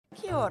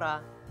Kia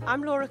ora,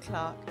 I'm Laura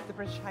Clark, the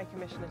British High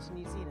Commissioner to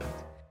New Zealand.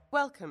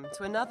 Welcome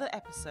to another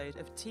episode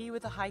of Tea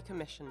with the High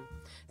Commission,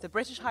 the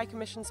British High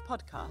Commission's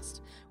podcast,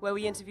 where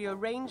we interview a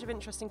range of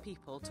interesting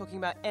people talking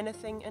about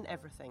anything and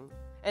everything,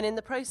 and in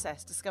the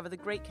process discover the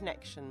great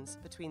connections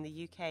between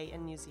the UK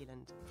and New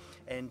Zealand.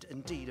 And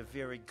indeed a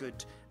very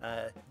good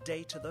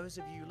day to those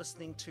of you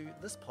listening to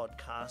this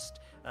podcast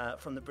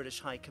from the British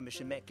High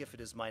Commission. Matt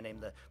Gifford is my name,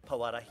 the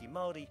Pauarahi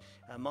Māori,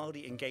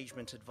 Māori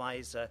Engagement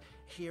Advisor,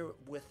 here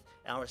with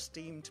our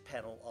esteemed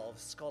panel of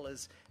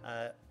scholars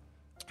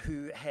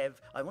who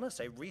have, I want to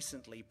say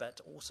recently,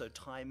 but also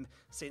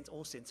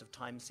sense of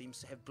time seems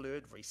to have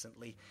blurred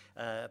recently,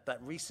 but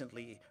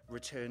recently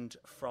returned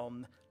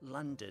from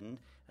London,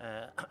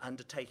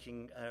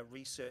 undertaking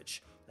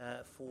research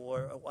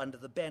under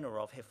the banner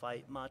of He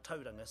Whai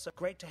Mātauranga. So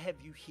great to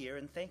have you here,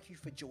 and thank you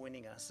for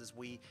joining us as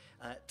we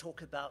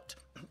talk about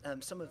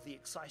some of the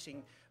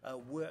exciting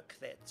work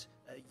that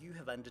you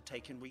have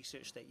undertaken,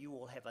 research that you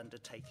all have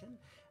undertaken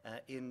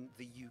in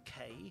the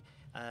UK,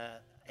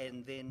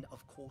 and then,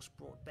 of course,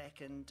 brought back.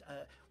 And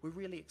we're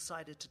really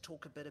excited to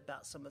talk a bit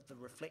about some of the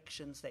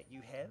reflections that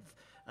you have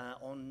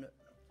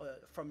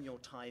from your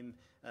time,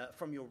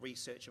 from your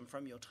research and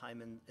from your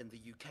time in the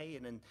UK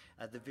and in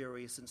the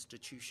various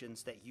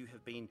institutions that you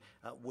have been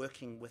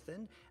working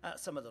within,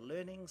 some of the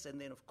learnings, and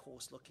then, of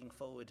course, looking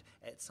forward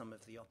at some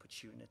of the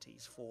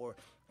opportunities for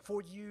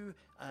you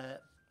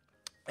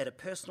at a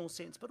personal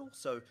sense, but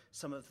also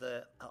some of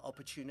the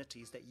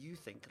opportunities that you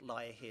think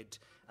lie ahead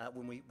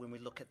when we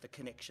look at the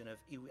connection of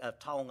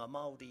taonga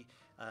Māori,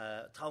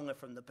 taonga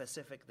from the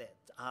Pacific that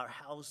are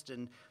housed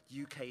in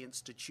UK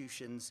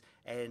institutions,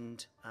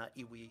 and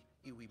iwi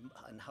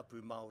and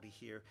hapu Māori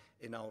here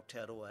in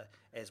Aotearoa,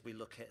 as we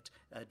look at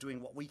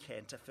doing what we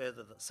can to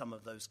further some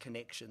of those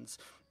connections.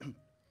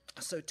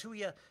 So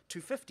Tuia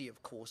 250,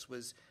 of course,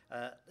 was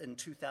held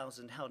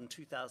in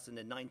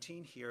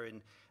 2019 here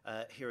in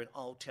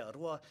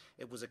Aotearoa.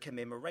 It was a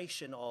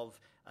commemoration of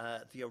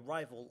the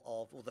arrival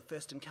of, or the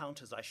first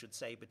encounters, I should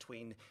say,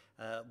 between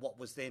what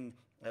was then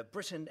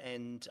Britain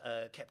and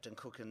Captain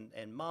Cook and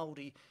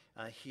Māori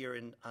here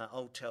in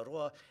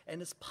Aotearoa.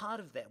 And as part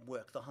of that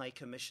work, the High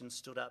Commission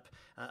stood up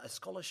a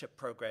scholarship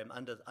program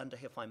under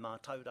He Whai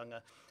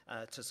Mātauranga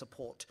to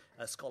support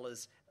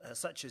scholars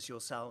such as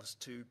yourselves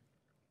to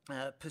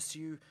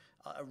pursue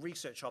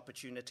research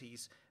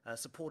opportunities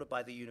supported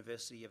by the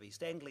University of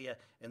East Anglia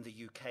in the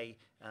UK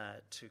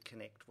to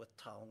connect with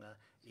taonga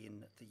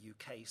in the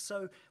UK.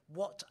 So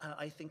what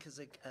I think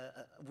is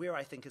where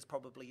I think is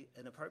probably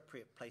an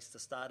appropriate place to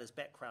start as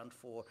background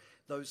for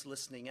those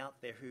listening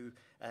out there who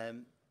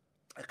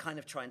are kind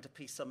of trying to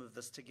piece some of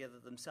this together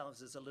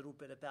themselves, is a little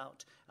bit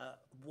about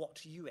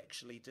what you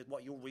actually did,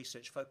 what your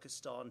research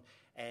focused on,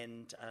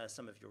 and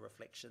some of your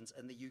reflections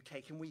in the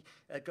UK. Can we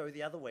go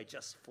the other way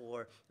just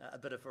for a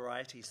bit of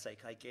variety's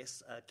sake, I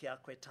guess, kia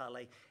koe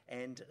Tale,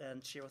 and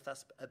share with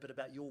us a bit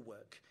about your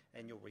work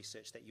and your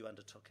research that you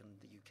undertook in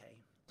the UK?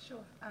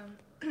 Sure.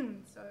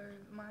 So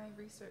my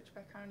research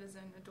background is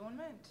in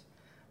adornment,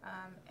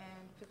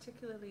 and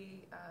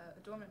particularly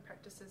adornment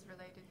practices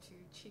related to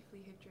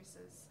chiefly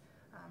headdresses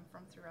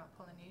from throughout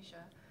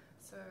Polynesia.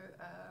 So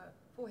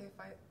for He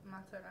Whai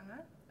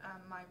Mātauranga,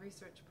 my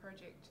research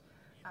project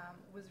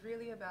was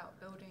really about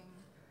building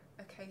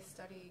a case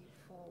study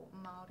for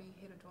Māori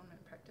head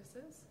adornment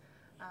practices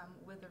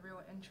with a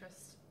real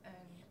interest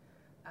in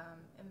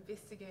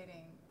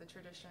investigating the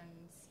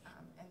traditions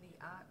and the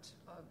art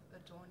of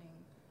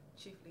adorning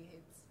chiefly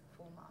heads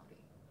for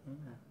Māori.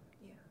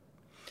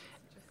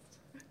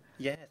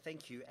 Yeah,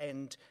 thank you.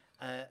 And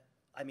I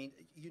mean,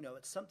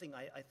 it's something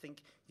I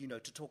think,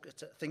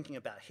 thinking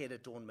about head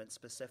adornment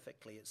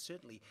specifically, it's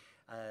certainly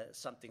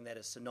something that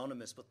is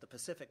synonymous with the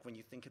Pacific when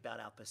you think about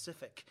our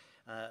Pacific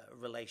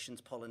relations,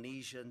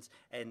 Polynesians,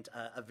 and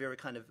a very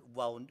kind of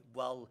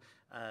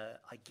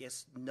I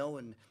guess,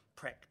 known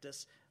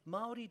practice.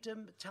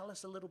 Māoridom, tell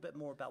us a little bit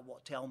more about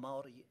what Te Ao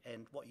Māori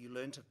and what you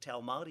learned of Te Ao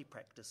Māori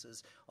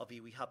practices of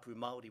iwi hapu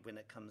Māori when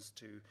it comes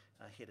to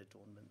head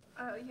adornment.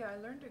 I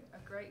learned a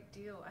great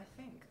deal, I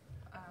think.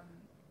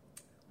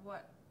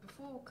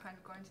 Before kind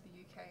of going to the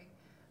UK,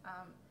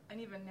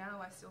 and even now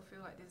I still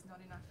feel like there's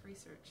not enough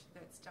research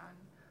that's done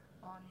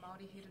on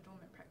Māori head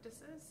adornment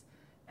practices,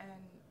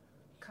 and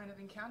kind of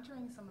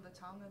encountering some of the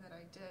taonga that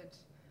I did,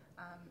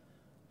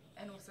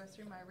 and also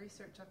through my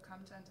research I've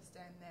come to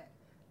understand that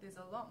there's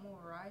a lot more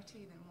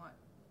variety than what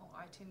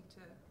I tend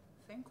to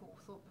think or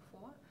thought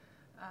before.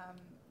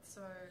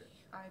 So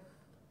I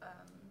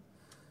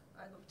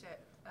looked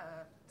at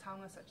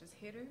taonga such as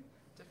heru,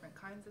 different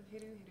kinds of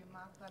heru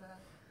māpara,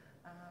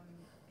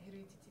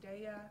 heru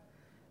titireia,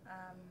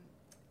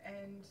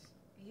 and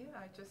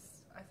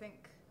I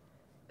think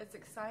it's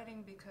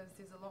exciting because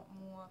there's a lot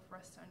more for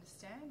us to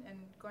understand.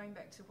 And going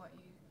back to what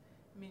you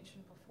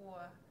mentioned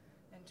before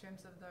in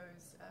terms of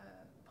those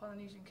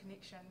Polynesian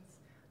connections,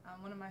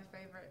 one of my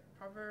favourite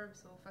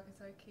proverbs or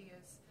whakatauki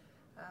is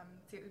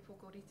Te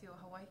upoko rite o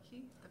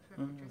Hawaiki, the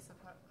perfect dress of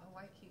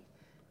Hawaiki,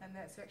 and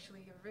that's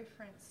actually a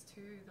reference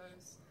to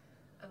those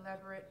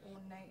elaborate,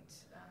 ornate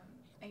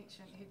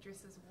ancient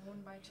headdresses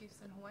worn by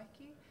chiefs in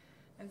Hawaii.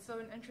 And so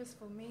an interest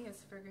for me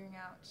is figuring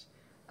out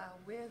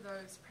where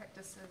those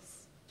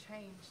practices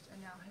changed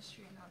in our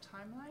history and our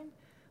timeline,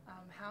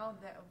 how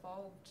that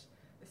evolved,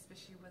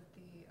 especially with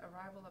the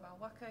arrival of our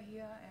waka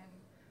here, and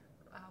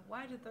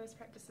why did those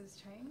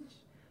practices change?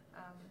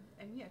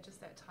 And yeah, just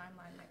that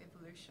timeline, that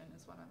evolution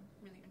is what I'm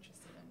really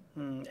interested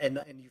in.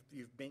 And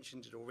you've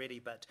mentioned it already,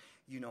 but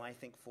I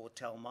think for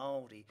Te Ao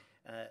Māori,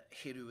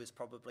 heru is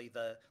probably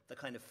the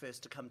kind of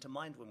first to come to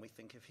mind when we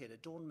think of head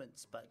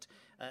adornments. But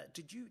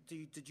did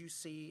you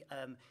see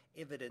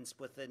evidence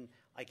within,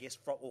 I guess,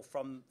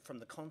 from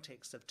the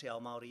context of Te Ao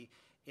Māori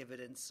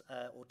evidence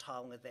or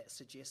taonga that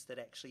suggests that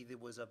actually there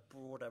was a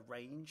broader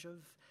range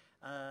of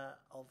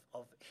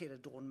head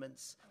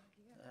adornments?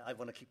 I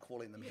want to keep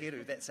calling them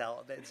heru. That's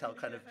how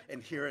kind of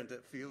inherent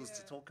it feels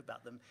to talk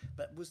about them.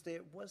 But was there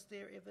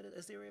evidence?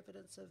 Is there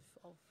evidence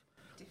of?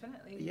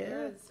 Definitely, yeah.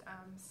 There is.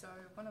 So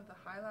one of the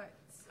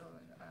highlights or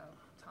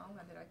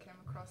taonga that I came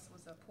across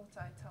was a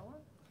Pōtai Tawa,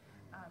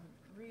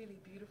 really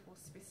beautiful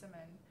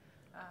specimen.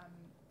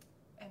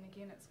 And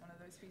again, it's one of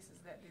those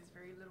pieces that there's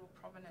very little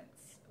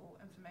provenance or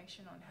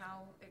information on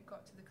how it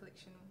got to the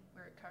collection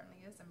where it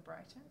currently is in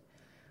Brighton.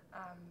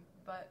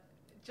 But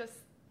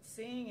just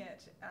seeing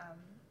it.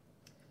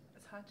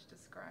 It's hard to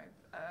describe,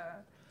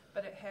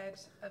 but it had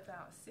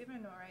about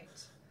 7 or 8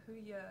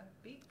 huia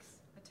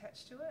beaks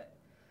attached to it.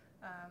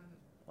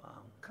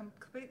 Wow.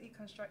 Completely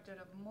constructed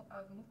of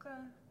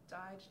muka,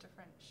 dyed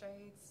different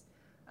shades.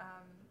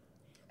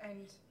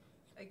 And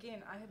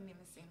again, I had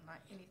never seen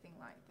anything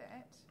like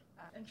that.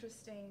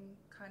 Interesting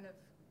kind of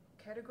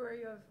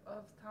category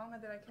of taonga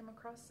that I came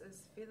across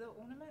is feather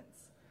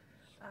ornaments.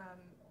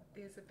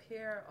 There's a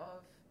pair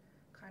of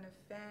kind of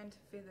fanned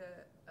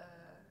feather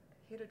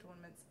head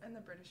adornments in the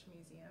British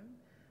Museum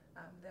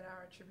that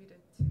are attributed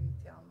to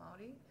Te Ao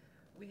Māori.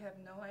 We have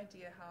no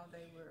idea how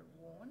they were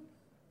worn,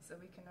 so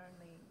we can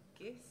only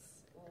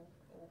guess or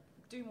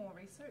do more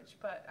research.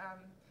 But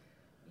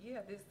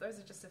those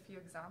are just a few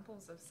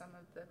examples of some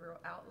of the real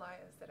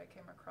outliers that I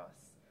came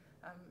across,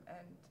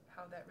 and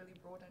how that really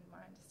broadened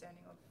my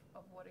understanding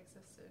of what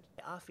existed.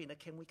 Awhina,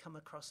 can we come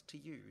across to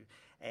you?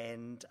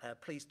 And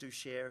please do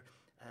share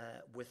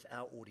with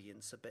our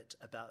audience a bit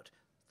about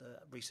the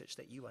research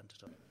that you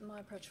undertook. My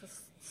approach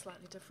was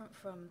slightly different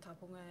from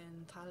Tapunga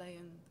and Tale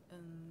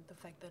in the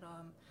fact that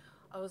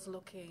I was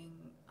looking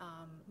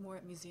more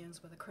at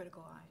museums with a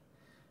critical eye.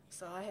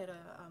 So I had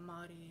a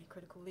Māori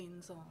critical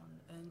lens on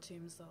in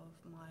terms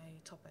of my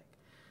topic.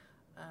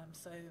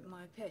 So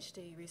my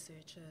PhD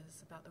research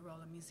is about the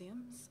role of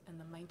museums and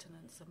the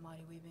maintenance of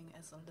Māori weaving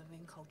as a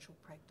living cultural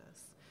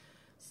practice.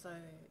 So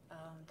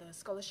the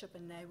scholarship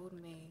enabled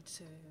me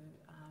to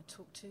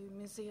talk to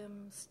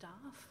museum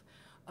staff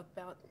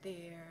about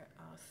their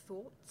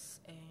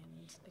thoughts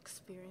and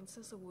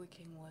experiences of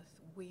working with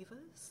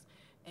weavers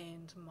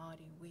and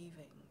Māori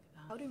weaving.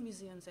 How do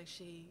museums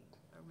actually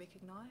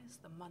recognise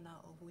the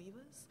mana of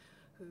weavers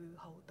who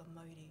hold the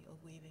mauri of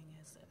weaving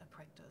as a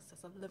practice,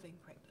 as a living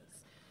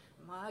practice?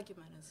 My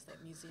argument is that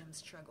museums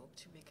struggle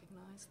to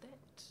recognise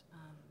that.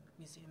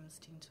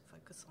 Museums tend to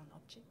focus on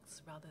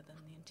objects rather than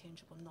the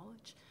intangible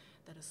knowledge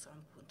that is so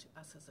important to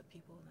us as a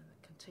people and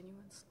the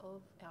continuance of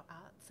our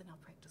arts and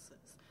our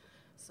practices.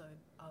 So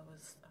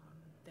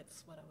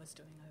that's what I was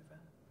doing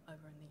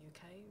over in the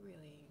UK,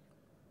 really,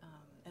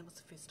 and it was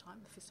the first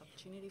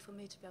opportunity for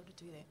me to be able to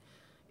do that,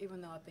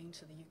 even though I've been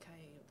to the UK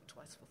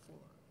twice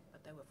before, but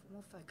they were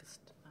more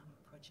focused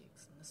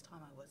projects, and this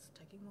time I was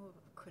taking more of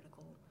a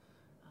critical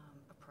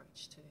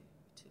approach to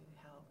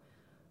how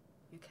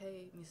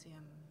UK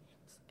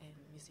museums and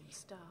museum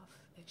staff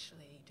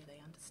actually, do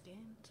they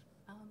understand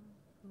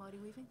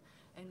Māori weaving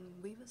and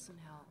weavers, and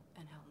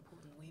how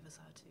important weavers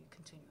are to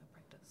continue a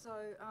practice. So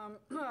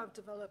I've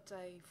developed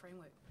a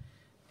framework,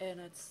 and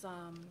it's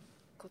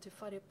ko te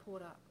whare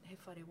pōra he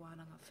whare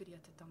wānanga whiria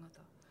te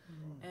tangata.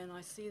 And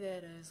I see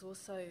that as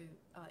also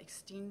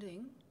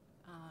extending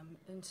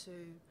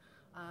into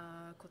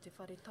ko te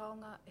whare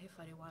taonga he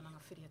whare wānanga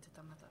whiria te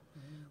tangata,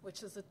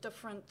 which is a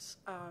different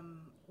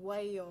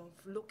way of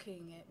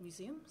looking at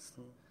museums.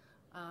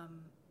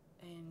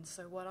 And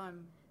so what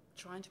I'm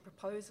trying to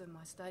propose in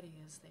my study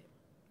is that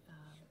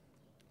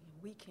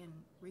we can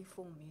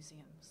reform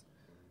museums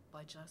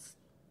by just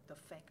the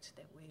fact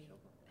that we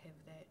have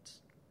that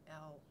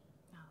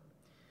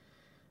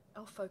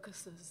our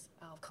focus is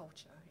our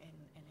culture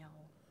and our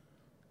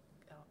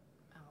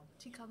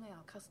tikanga,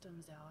 our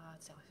customs, our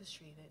arts, our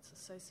history that's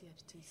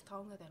associated to these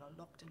taonga that are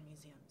locked in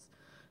museums.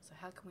 So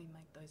how can we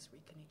make those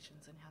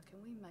reconnections, and how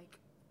can we make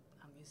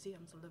our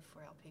museums live for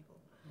our people?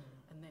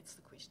 And that's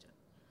the question.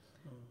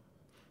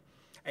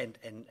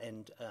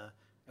 And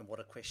what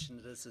a question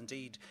it is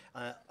indeed.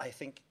 I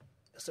think,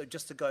 so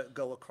just to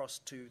go across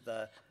to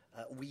the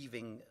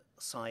weaving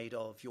side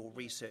of your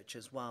research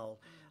as well,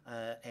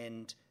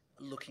 and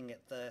looking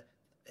at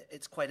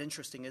it's quite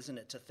interesting, isn't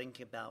it, to think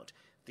about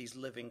these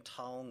living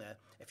taonga.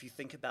 If you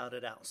think about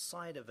it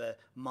outside of a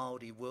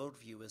Māori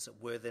worldview, as it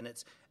were, then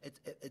it's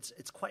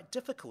quite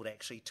difficult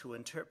actually to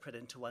interpret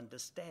and to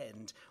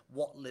understand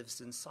what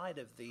lives inside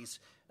of these,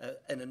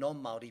 in a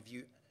non-Māori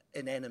view,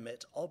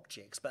 inanimate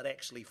objects. But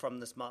actually from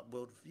this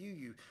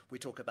worldview, we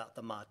talk about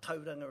the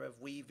mātauranga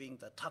of weaving,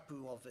 the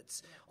tapu of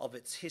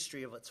its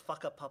history, of its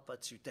whakapapa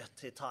to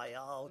te tai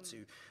ao,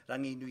 to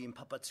ranginui and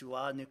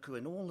papatuanuku,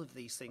 and all of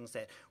these things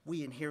that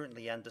we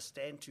inherently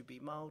understand to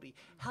be Māori.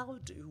 How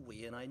do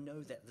we, and I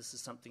know that this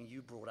is something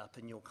you brought up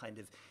in your kind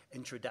of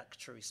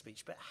introductory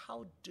speech, but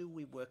how do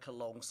we work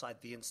alongside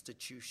the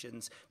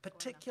institutions,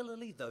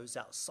 particularly those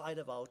outside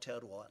of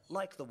Aotearoa,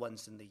 like the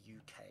ones in the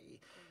UK,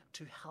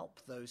 to help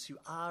those who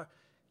are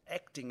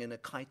acting in a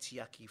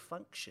kaitiaki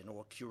function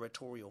or a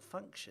curatorial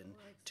function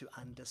to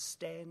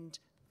understand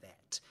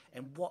that?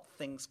 And what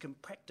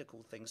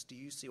practical things do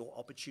you see, or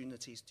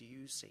opportunities do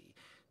you see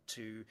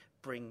to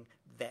bring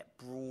that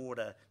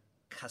broader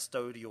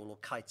custodial or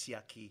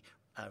kaitiaki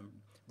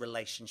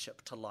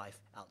relationship to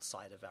life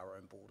outside of our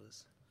own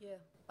borders? Yeah,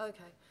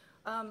 okay.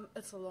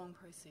 It's a long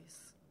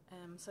process.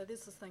 So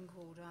there's this thing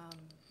called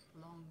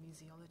long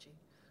museology.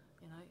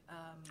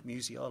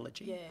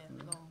 Museology. Yeah,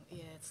 long.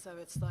 Yeah, so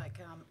it's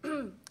like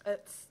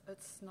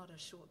it's not a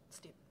short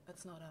step.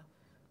 It's not a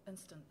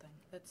instant thing.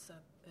 It's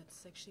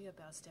actually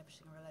about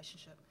establishing a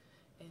relationship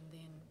and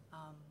then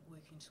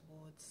working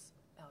towards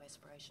our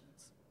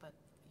aspirations. But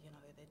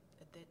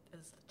that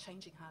is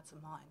changing hearts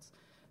and minds.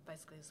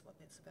 Basically, is what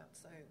that's about.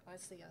 So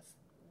I see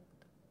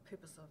the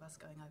purpose of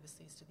us going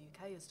overseas to the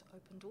UK is to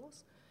open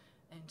doors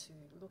and to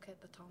look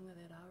at the taonga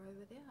that are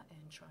over there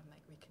and try and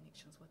make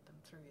reconnections with them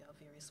through our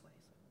various ways.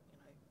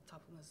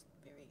 Tapunga is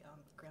very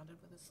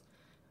grounded with his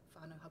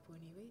whānau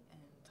hapuaniwi,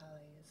 and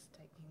Tale is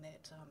taking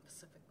that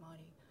Pacific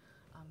Māori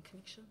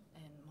connection,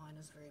 and mine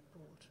is very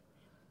broad.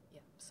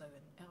 Yeah, so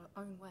in our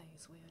own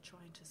ways, we are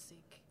trying to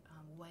seek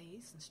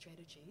ways and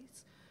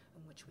strategies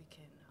in which we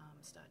can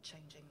start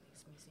changing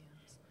these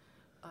museums.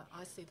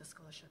 I see the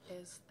scholarship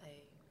as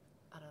a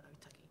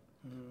ararautaki,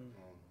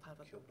 part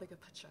of a bigger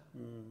picture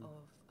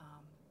of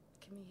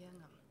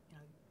kimihianga,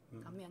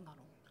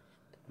 ngamiangaro,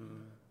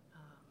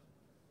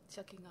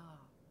 tiakinga,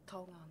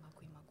 taonga ngā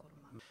kui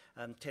makoroma.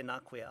 Tēnā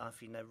koe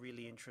āwhina,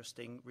 really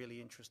interesting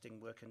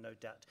work, and no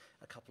doubt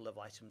a couple of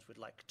items we'd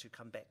like to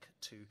come back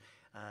to.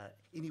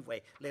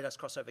 Anyway, let us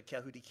cross over.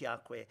 Kia huri ki a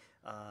koe.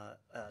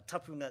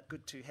 Tapunga,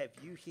 good to have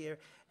you here.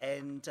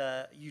 And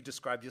you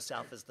describe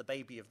yourself as the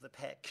baby of the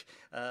pack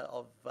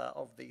of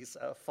these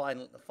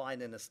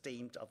fine and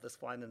esteemed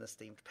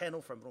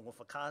panel from Rongo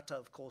Whakaata,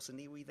 of course, in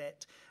iwi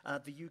that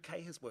the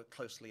UK has worked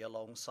closely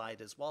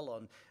alongside as well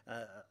on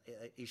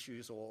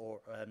issues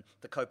or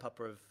the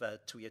kaupapa of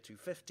Tuia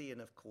 250,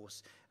 and of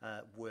course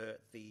were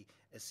the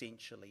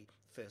essentially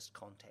first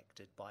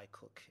contacted by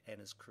Cook and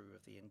his crew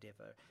of the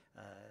Endeavour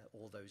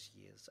all those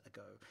years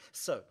ago.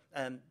 So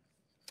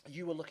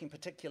you were looking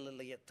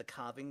particularly at the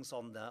carvings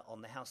on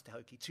the House Te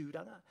Hauki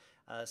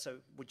Tūranga. So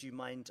would you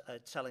mind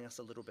telling us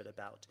a little bit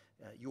about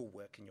your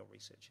work and your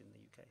research in the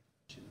UK?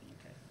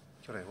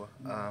 Kia rewa.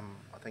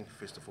 I think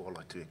first of all I'd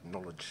like to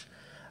acknowledge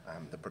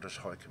the British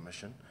High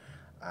Commission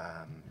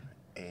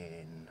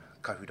and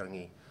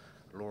kahurangi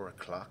Laura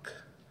Clark.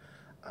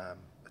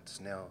 It's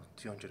now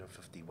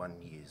 251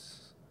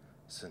 years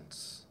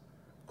since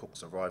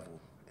Cook's arrival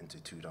into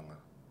Tūranga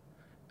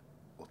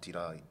o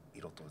Tira I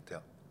roto te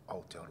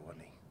Aotearoa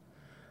nei.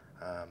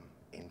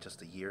 And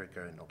just a year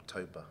ago in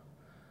October,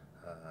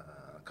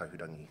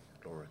 kahurangi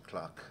Laura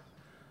Clark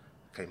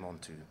came on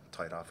to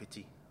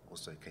Tairāwhiti,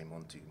 also came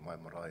on to Mai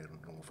Marae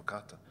and Rongo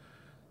Whakaata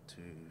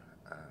to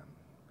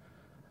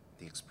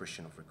the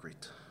expression of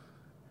regret.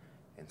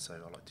 And so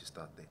I'd like to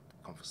start that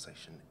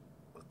conversation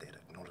with that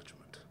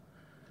acknowledgement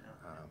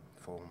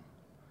from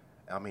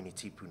our meni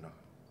tīpuna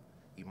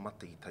I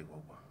mate I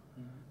Taiwawa,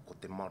 ko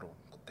te maro,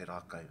 ko te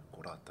rākau,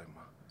 ko rātau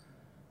mā.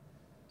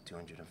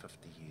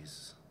 250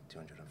 years,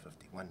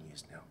 251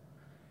 years now,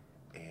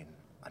 and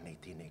anei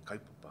tēnei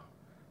kaupapa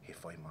he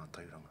whai mā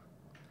tauranga.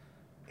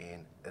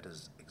 And it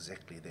is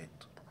exactly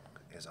that,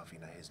 as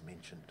Awhina has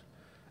mentioned,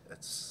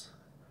 it's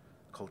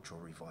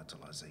cultural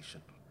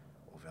revitalisation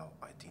of our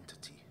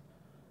identity.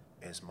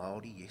 As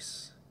Māori,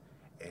 yes,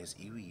 as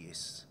iwi,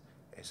 yes,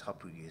 as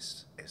hapu,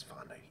 yes, as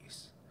whānau,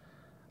 yes.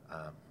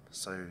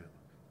 So,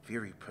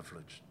 very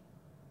privileged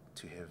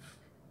to have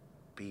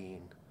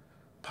been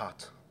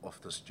part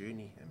of this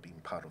journey and been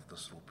part of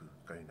this ropu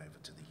going over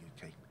to the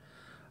UK.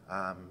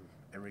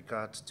 In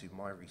regards to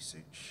my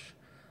research,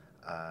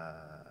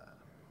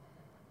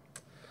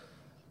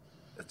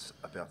 it's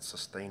about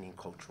sustaining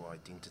cultural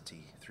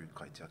identity through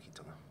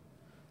kaitiakitanga.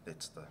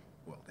 That's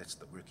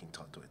the working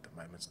title at the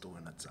moment, still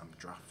in its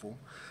draft form.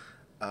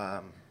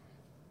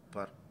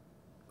 But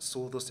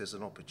saw this as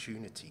an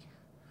opportunity,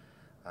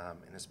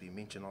 and as been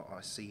mentioned,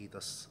 I see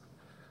this.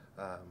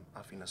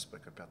 Awhina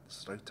spoke about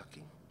this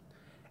rautaki,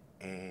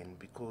 and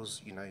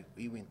because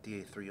we went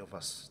there, 3 of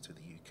us, to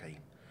the UK,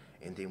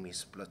 and then we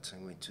split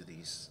and went to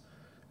these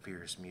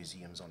various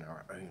museums on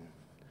our own,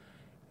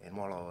 And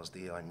while I was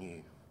there, I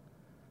knew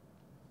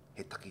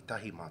he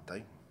takitahi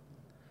mātou,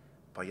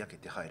 pai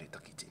ake te haere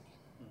takitini.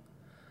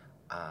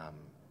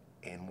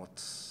 And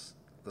what's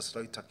this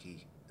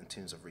rautaki in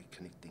terms of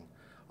reconnecting,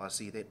 I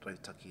see that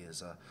rautaki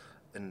as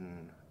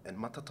in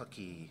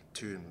matataki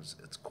terms,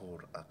 it's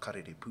called a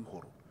karere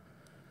pūhoro.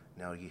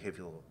 Now you have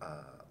your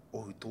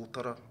ohu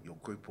tōtara, your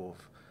group of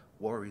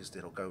warriors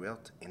that'll go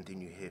out, and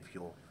then you have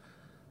your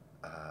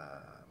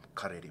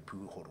karere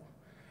pūhoro.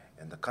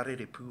 And the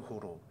karere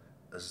pūhoro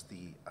is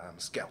the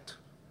scout.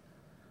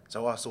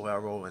 So I saw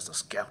our role as a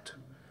scout,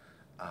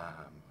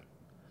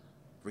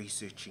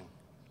 researching,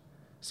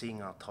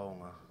 seeing our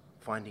taonga,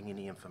 finding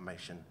any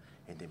information,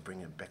 and then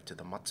bringing it back to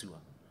the matua,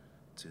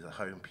 to the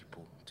home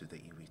people, to the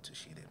iwi, to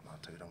share that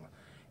mātauranga.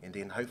 And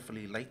then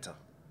hopefully later,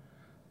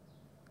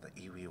 the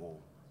iwi or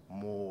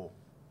more,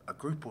 a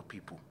group of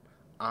people,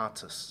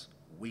 artists,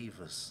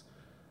 weavers,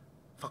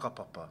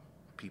 whakapapa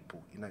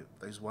people, you know,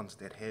 those ones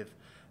that have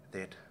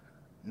that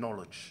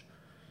knowledge,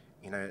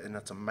 you know, and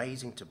it's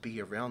amazing to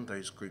be around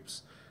those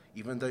groups,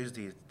 even though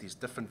there's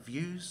different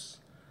views,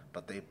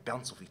 but they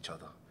bounce off each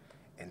other.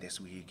 And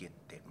that's where you get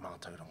that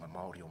mātauranga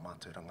Māori or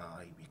mātauranga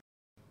iwi.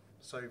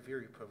 So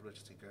very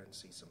privileged to go and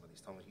see some of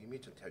these taonga. You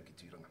mentioned Te Auki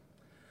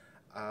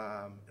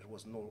Tūranga. It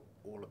was not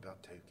all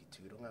about Te Auki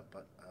Tūranga,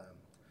 but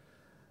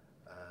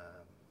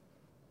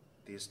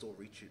there's still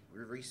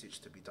research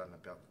to be done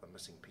about the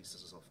missing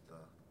pieces of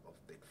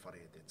that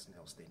whare that's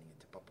now standing at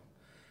Te Papa.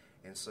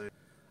 And so,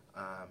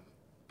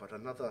 but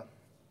another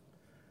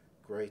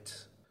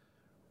great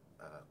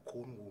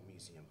Cornwall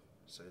museum,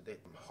 so that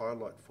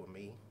highlight for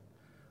me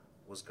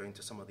was going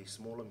to some of these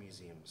smaller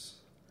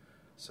museums.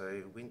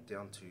 So went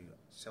down to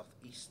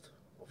southeast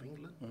of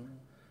England,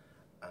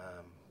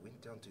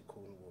 went down to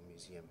Cornwall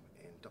Museum,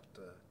 and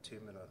Dr.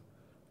 Termina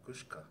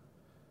Gushka,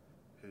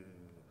 who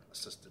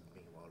assisted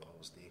me while I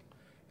was there.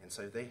 And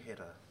so they had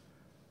a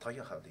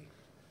taiaha there,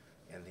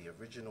 and the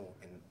original,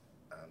 and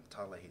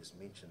Tala has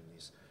mentioned,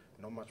 there's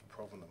not much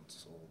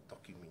provenance or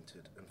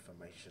documented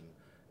information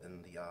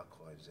in the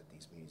archives at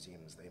these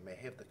museums. They may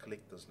have the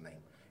collector's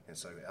name, and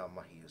so our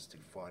mahi is to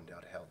find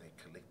out how that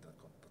collector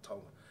got the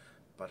taonga.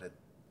 But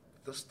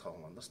this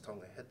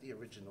taonga had the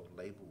original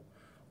label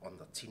on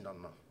the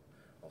tinana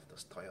of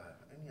this taiaha,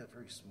 only a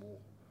very small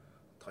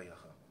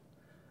taiaha.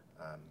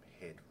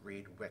 Had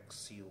red wax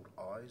sealed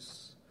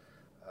eyes,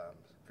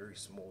 very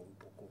small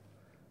upoko,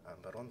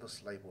 but on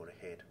this label it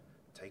had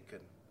taken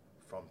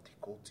from Te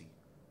Koti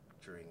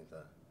during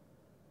the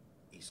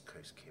East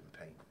Coast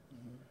campaign.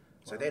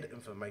 So that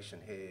information,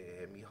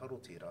 he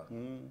miharo te rā,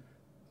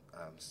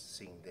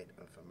 seeing that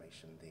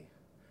information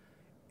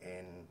there.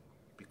 And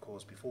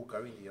because before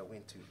going there, I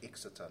went to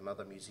Exeter,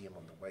 another museum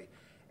on the way,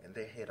 and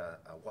they had a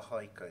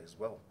wahaika as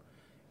well.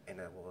 And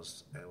it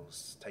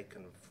was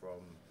taken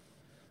from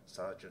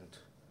Sergeant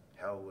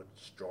Howard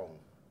Strong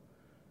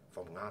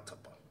from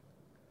Ngātapa.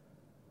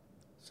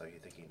 So you're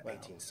thinking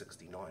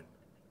 1869.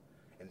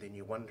 And then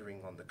you're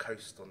wondering on the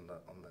coast, on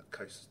the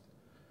coast,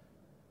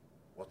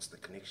 what's the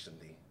connection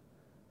there?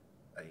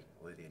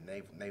 Were there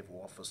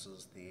naval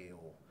officers there,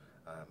 or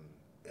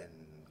in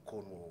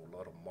Cornwall a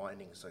lot of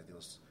mining, so there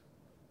was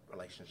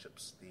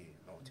relationships there,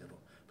 Aotearoa.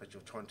 But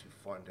you're trying to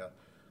find out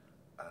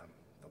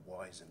the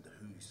whys and the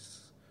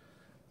whos.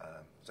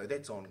 So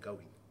that's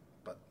ongoing.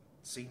 But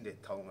seeing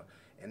that taonga,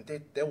 and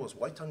that was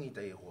Waitangi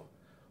Day hoa.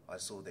 I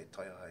saw that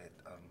taiaha at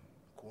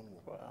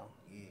Cornwall. Wow.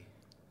 Yeah.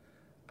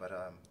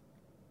 But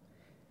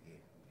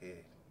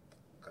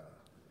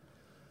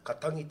ka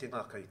tangi te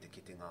ngākau te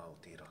ki te ngā o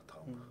tērā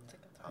taonga.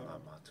 A ngā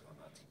mātua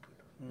ngā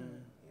tipuna.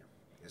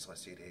 Yeah. As I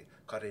said, he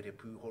karere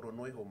pūhoro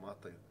noi ho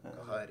mātou,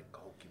 ka haere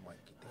ka hoki mai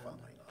ki te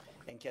whāngai ngā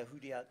hori. And kia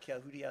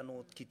huri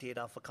anō ki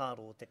tērā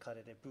whakaro o te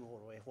karere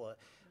pūhoro e hoa.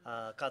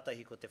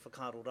 Kātahi ko te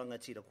whakaro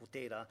rangatira ko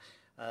tērā.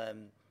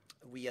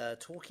 We are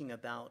talking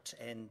about,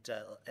 and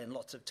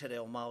lots of te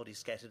reo Māori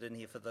scattered in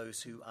here for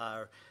those who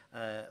are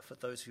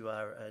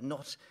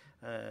not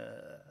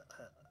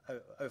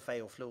au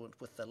fait or fluent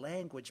with the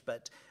language,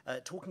 but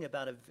talking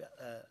about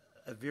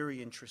a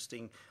very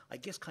interesting, I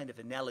guess, kind of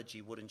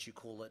analogy, wouldn't you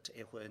call it,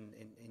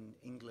 in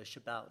English,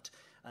 about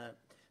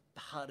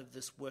part of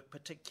this work,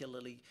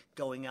 particularly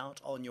going out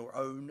on your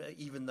own,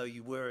 even though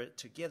you were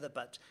together,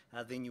 but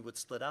then you would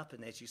split up,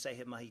 and as you say,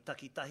 he mahi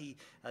takitahi,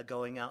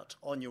 going out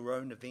on your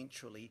own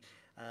eventually,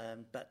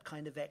 but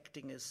kind of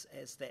acting as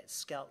that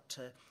scout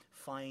to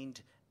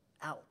find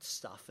out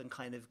stuff and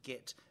kind of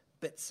get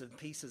bits and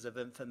pieces of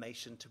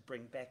information to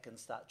bring back and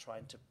start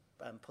trying to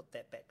put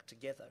that back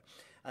together.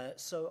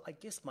 So I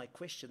guess my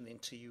question then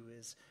to you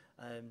is,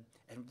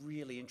 and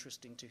really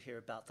interesting to hear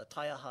about the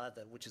taiaha,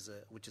 which is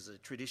a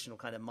traditional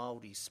kind of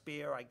Māori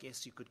spear, I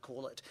guess you could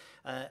call it,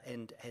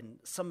 and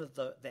some of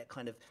that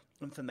kind of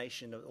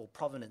information or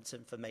provenance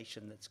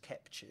information that's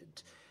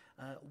captured.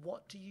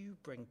 What do you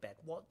bring back?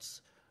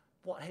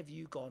 What have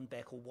you gone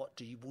back, or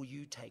will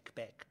you take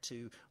back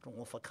to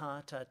Rongo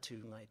Whakaata, to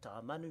Ngai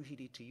Tā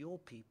Manuhiri, to your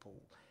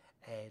people,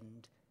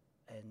 and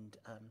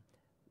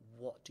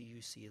what do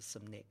you see as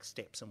some next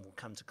steps? And we'll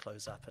come to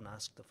close up and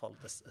ask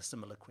a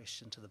similar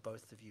question to the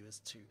both of you as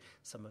to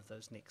some of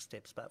those next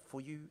steps. But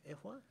for you,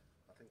 Ehua?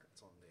 I think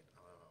it's on that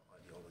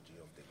ideology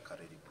of the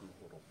karere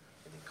pūhoro,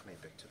 and then coming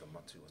back to the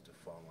matu of the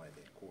whāngai,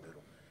 that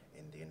kōrero,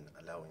 and then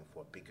allowing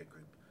for a bigger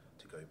group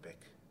to go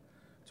back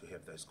to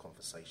have those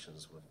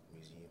conversations with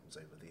museums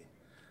over there.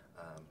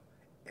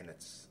 And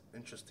it's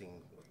interesting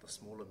with the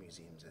smaller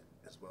museums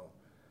as well.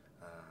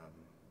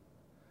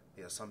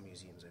 There are some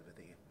museums over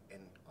there,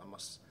 and I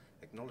must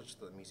acknowledge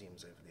the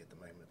museums over there at the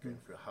moment going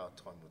through a hard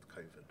time with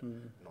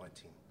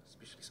COVID-19,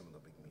 especially some of the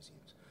big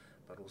museums.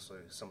 But also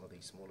some of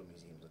these smaller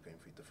museums are going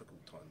through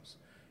difficult times.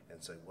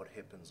 And so what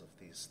happens if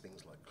there's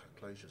things like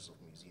closures of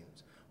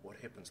museums? What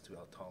happens to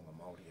our taonga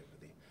Māori over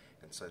there?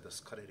 And so this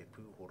Karere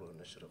Pūhoro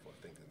initiative, I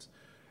think it's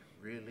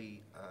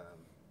really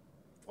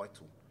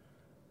vital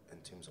in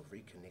terms of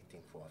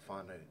reconnecting for our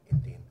whānau.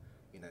 And then,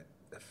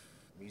 if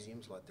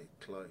museums like that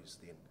close,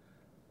 then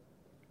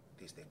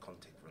there's that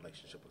contact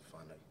relationship with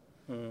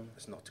whānau.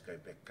 It's not to go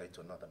back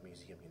to another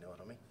museum, you know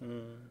what I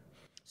mean?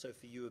 So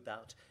for you,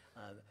 about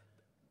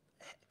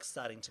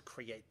starting to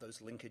create those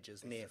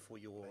linkages there for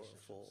your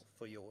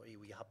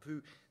iwi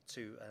hapu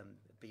to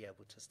be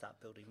able to start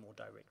building more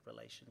direct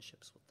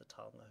relationships with the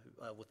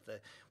taonga,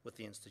 with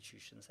the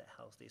institutions that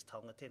house these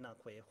taonga. Tēnā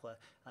koe e hoa.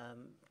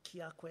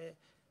 Ki a koe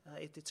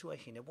e te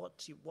tuahine,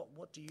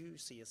 what do you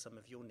see as some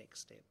of your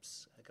next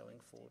steps going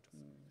forward?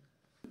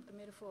 The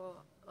metaphor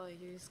I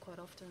use quite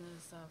often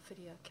is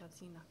whiria kia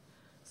tina.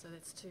 So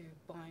that's to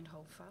bind,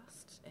 hold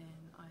fast,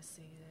 and I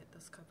see that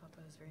this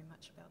kaupapa is very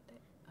much about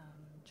that,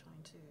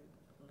 trying to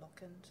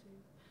lock into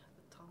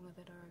the taonga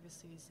that are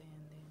overseas and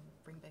then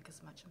bring back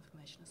as much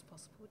information as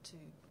possible to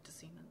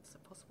descendants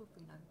if possible, if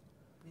we know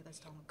where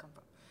those taonga come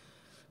from.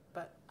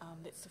 But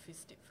that's the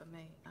first step for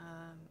me.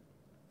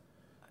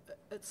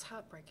 It's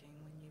heartbreaking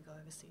when you go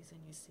overseas and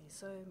you see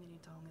so many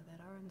taonga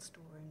that are in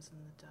storerooms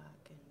in the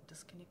dark and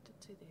disconnected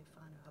to their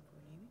whānau hapu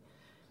and iwi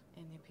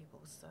and their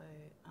people. So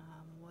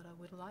what I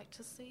would like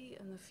to see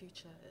in the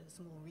future is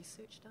more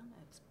research done.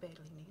 It's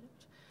badly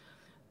needed.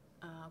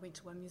 I went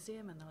to one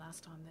museum, and the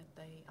last time that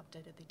they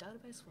updated their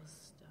database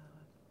was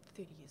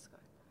 30 years ago.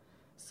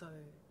 So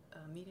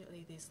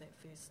immediately there's that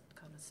first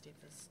kind of step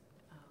is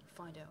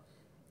find out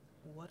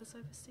what is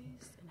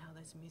overseas and how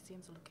those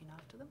museums are looking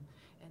after them,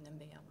 and then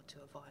be able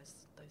to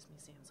advise those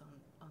museums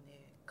on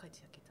their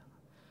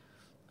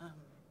kaitiakitanga.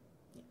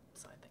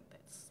 So I think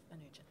that's an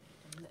urgent need,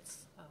 and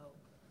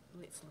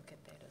let's look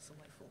at that as a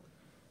way forward.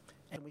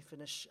 And we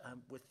finish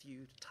with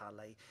you,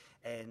 Tale,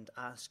 and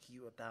ask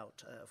you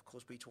about, of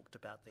course, we talked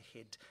about the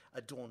head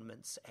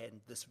adornments and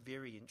this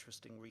very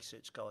interesting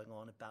research going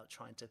on about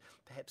trying to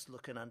perhaps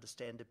look and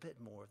understand a bit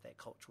more of that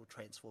cultural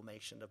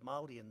transformation of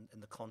Māori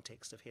in the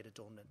context of head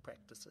adornment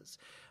practices.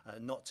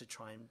 Not to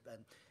try and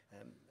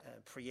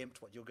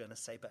preempt what you're going to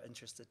say, but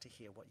interested to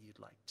hear what you'd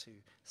like to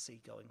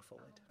see going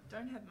forward.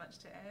 Don't have much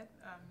to add.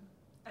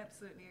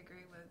 Absolutely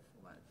agree with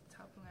what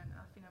Tapunga and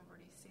Awhina have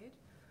already said.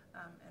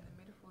 And the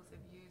metaphors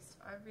they've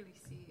used, I really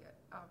see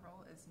our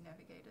role as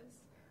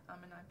navigators,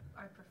 and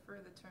I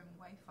prefer the term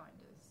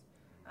wayfinders.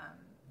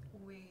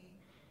 We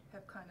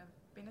have kind of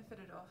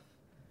benefited off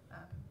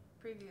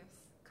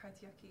previous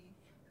kaitiaki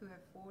who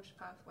have forged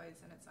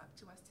pathways, and it's up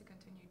to us to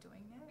continue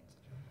doing that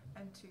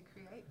and to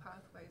create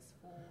pathways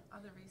for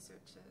other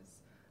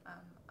researchers,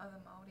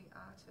 other Māori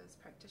artists,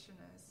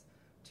 practitioners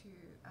to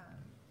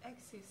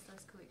access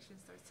those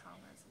collections, those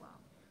taonga as well.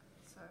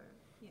 So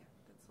yeah,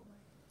 that's all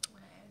I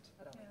want to add.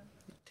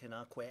 Yeah.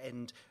 Tēnā koe.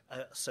 And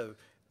so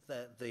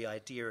the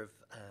idea of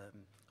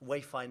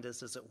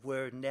wayfinders, as it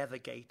were,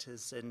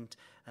 navigators, and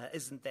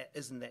isn't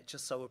that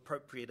just so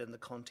appropriate in the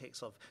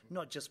context of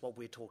not just what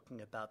we're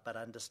talking about, but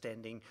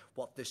understanding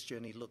what this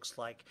journey looks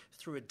like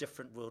through a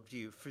different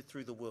worldview,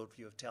 through the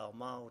worldview of Te Ao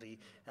Māori,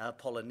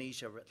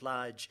 Polynesia at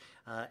large,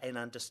 and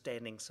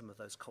understanding some of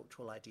those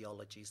cultural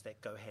ideologies that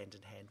go hand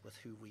in hand with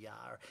who we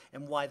are,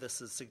 and why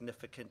this is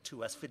significant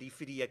to us.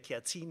 Whiria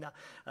kia tina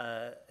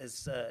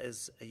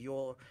is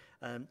your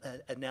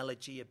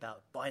analogy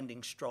about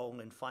binding strong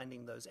and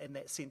finding those, and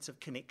that sense of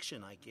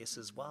connection, I guess,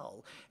 as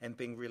well, and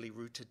being really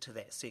rooted to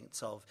that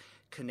sense of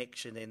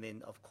connection. And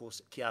then, of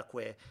course, kia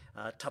koe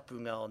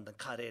tapunga on the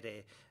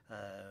karere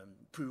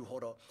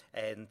pūhoro,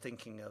 and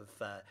thinking of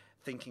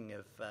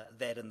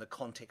that in the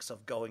context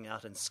of going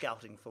out and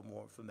scouting for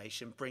more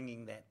information,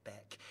 bringing that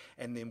back,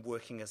 and then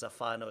working as a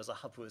whānau, as a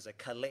hapu, as a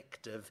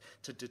collective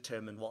to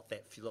determine what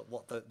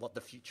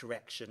the future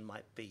action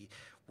might be,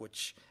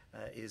 which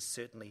is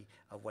certainly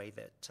a way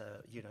that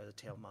the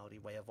Te Ao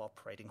Māori way of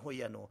operating. Hoi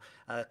anō,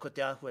 ko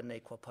te ahua nei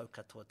kua pau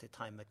katoa te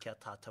taima kia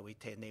tātou I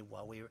tēnei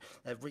wā. We've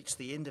reached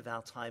the end of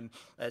our time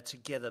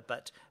together,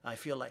 but I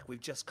feel like we've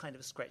just kind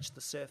of scratched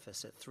the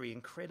surface at 3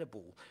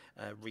 incredible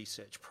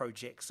research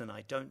projects, and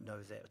I don't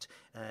know that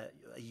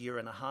a year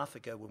and a half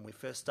ago when we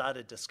first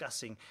started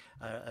discussing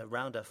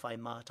around a whai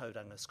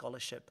mātauranga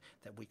scholarship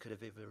that we could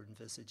have ever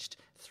envisaged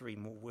 3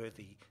 more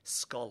worthy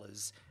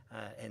scholars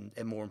and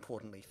more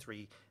importantly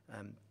 3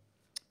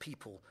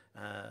 people,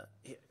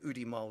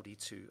 Uri Māori,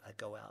 to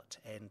go out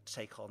and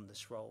take on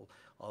this role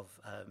of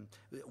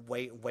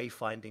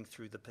wayfinding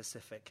through the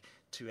Pacific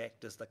to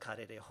act as the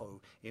karere hou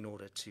in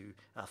order to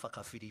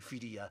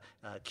whakawhiriwhiria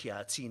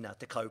kia tina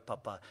te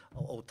kaupapa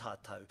o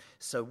tātou.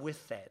 So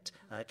with that,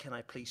 can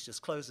I please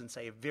just close and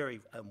say a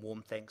very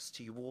warm thanks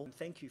to you all.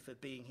 Thank you for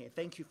being here.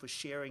 Thank you for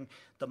sharing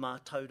the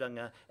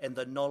mātauranga and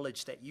the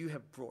knowledge that you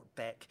have brought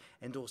back,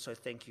 and also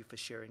thank you for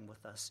sharing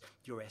with us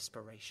your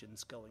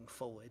aspirations going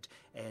forward.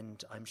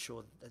 And I'm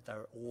sure that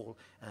they're all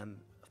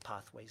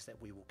pathways that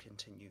we will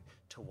continue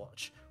to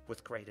watch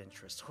with great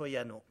interest. Hoi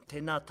anō,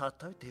 tēnā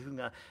tātou, te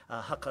hunga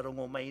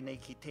hakarongo mai nei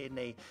ki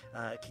tēnei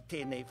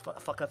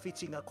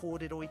whakawhitinga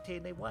kōrero i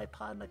tēnei wai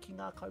pāna ki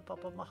ngā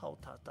kaupapa maha o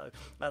tātou.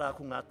 Arā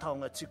ko ngā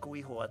taonga tuku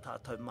iho a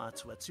tātou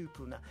mātua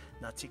tūpuna,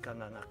 ngā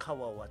tikanga ngā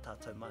kawa o a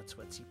tātou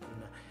mātua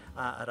tipuna.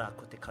 Arā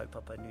ko te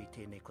kaupapa nui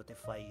tēnei ko te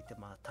whai i te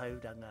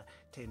mātauranga,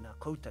 tēnā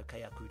koutou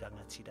kei aku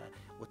rangatira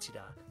o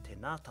tira,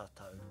 tēnā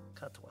tātou,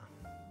 katoa.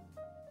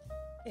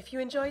 If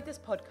you enjoyed this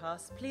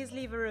podcast, please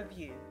leave a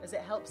review as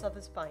it helps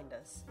others find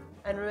us.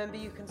 And remember,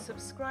 you can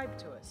subscribe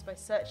to us by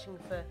searching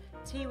for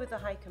Tea with the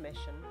High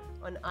Commission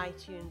on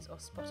iTunes or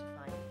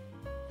Spotify.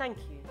 Thank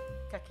you.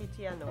 Ka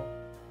kite anō.